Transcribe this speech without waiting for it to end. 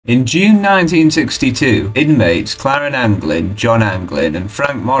In June 1962, inmates Clarence Anglin, John Anglin and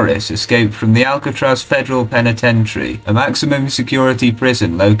Frank Morris escaped from the Alcatraz Federal Penitentiary, a maximum security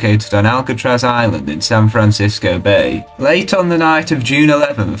prison located on Alcatraz Island in San Francisco Bay. Late on the night of June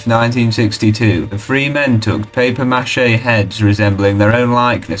 11, 1962, the three men tucked papier-mâché heads resembling their own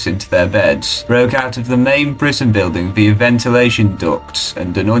likeness into their beds, broke out of the main prison building via ventilation ducts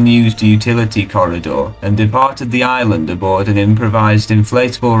and an unused utility corridor, and departed the island aboard an improvised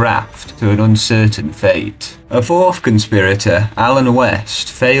inflatable raft to an uncertain fate. A fourth conspirator, Alan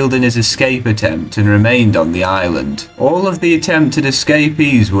West, failed in his escape attempt and remained on the island. All of the attempted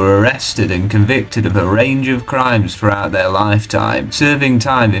escapees were arrested and convicted of a range of crimes throughout their lifetime, serving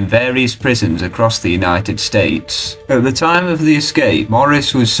time in various prisons across the United States. At the time of the escape,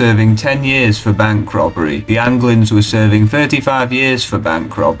 Morris was serving 10 years for bank robbery, the Anglins were serving 35 years for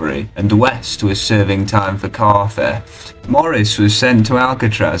bank robbery, and West was serving time for car theft. Morris was sent to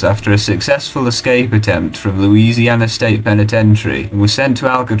Alcatraz after a successful escape attempt from Louisiana State Penitentiary and was sent to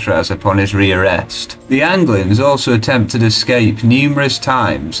Alcatraz upon his rearrest. The Anglins also attempted escape numerous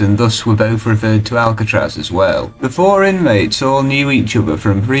times and thus were both referred to Alcatraz as well. The four inmates all knew each other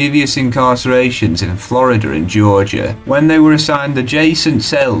from previous incarcerations in Florida and Georgia. When they were assigned adjacent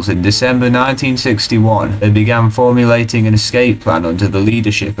cells in December 1961, they began formulating an escape plan under the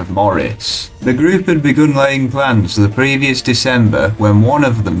leadership of Morris. The group had begun laying plans the previous December when one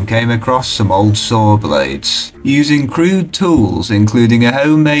of them came across some old saw blades. Using crude tools, including a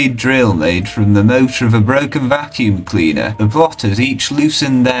homemade drill made from the motor of a broken vacuum cleaner, the plotters each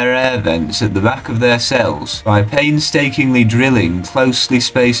loosened their air vents at the back of their cells by painstakingly drilling closely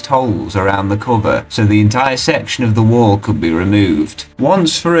spaced holes around the cover so the entire section of the wall could be removed.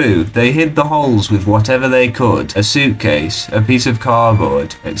 Once through, they hid the holes with whatever they could, a suitcase, a piece of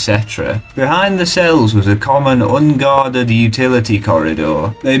cardboard, etc. Behind the cells was a common unguarded utility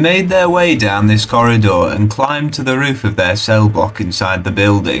corridor. They made their way down this corridor and climbed to the roof of their cell block inside the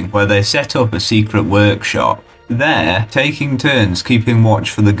building, where they set up a secret workshop. There, taking turns keeping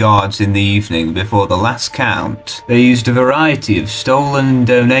watch for the guards in the evening before the last count, they used a variety of stolen and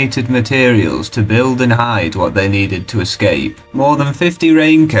donated materials to build and hide what they needed to escape. More than 50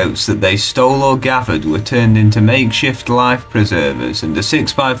 raincoats that they stole or gathered were turned into makeshift life preservers and a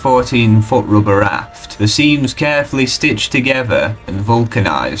 6x14 foot rubber raft, the seams carefully stitched together and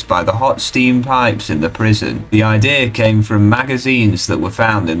vulcanized by the hot steam pipes in the prison. The idea came from magazines that were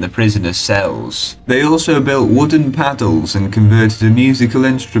found in the prisoners' cells. They also built wooden paddles and converted a musical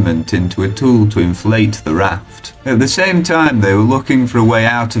instrument into a tool to inflate the raft. At the same time, they were looking for a way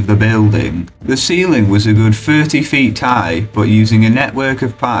out of the building. The ceiling was a good 30 feet high, but using a network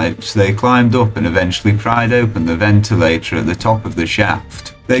of pipes, they climbed up and eventually pried open the ventilator at the top of the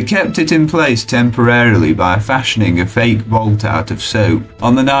shaft. They kept it in place temporarily by fashioning a fake bolt out of soap.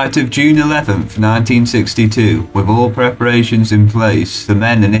 On the night of June 11th, 1962, with all preparations in place, the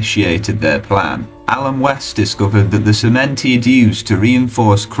men initiated their plan. Alan West discovered that the cement he had used to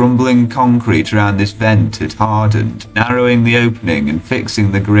reinforce crumbling concrete around his vent had hardened, narrowing the opening and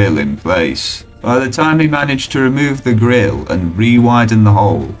fixing the grill in place. By the time he managed to remove the grill and re-widen the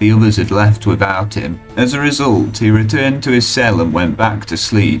hole, the others had left without him. As a result, he returned to his cell and went back to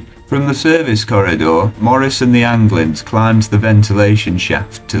sleep. From the service corridor, Morris and the Anglins climbed the ventilation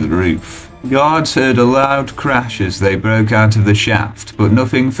shaft to the roof. Guards heard a loud crash as they broke out of the shaft, but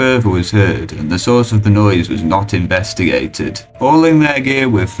nothing further was heard and the source of the noise was not investigated. Hauling their gear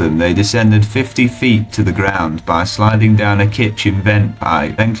with them, they descended 50 feet to the ground by sliding down a kitchen vent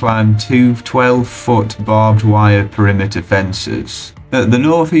pipe, then climbed two 12-foot barbed wire perimeter fences. At the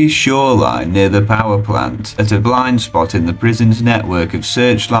northeast shoreline near the power plant, at a blind spot in the prison's network of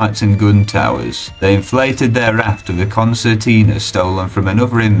searchlights and gun towers, they inflated their raft with a concertina stolen from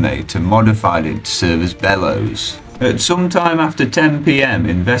another inmate and modified it to serve as bellows. At some time after 10 PM,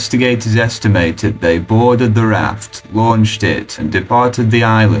 investigators estimated they boarded the raft, launched it, and departed the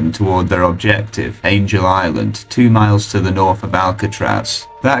island toward their objective, Angel Island, 2 miles to the north of Alcatraz.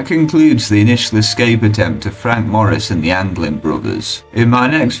 That concludes the initial escape attempt of Frank Morris and the Anglin brothers. In my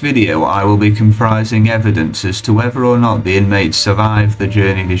next video, I will be comprising evidence as to whether or not the inmates survived the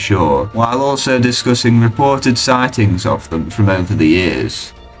journey to shore, while also discussing reported sightings of them from over the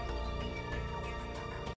years.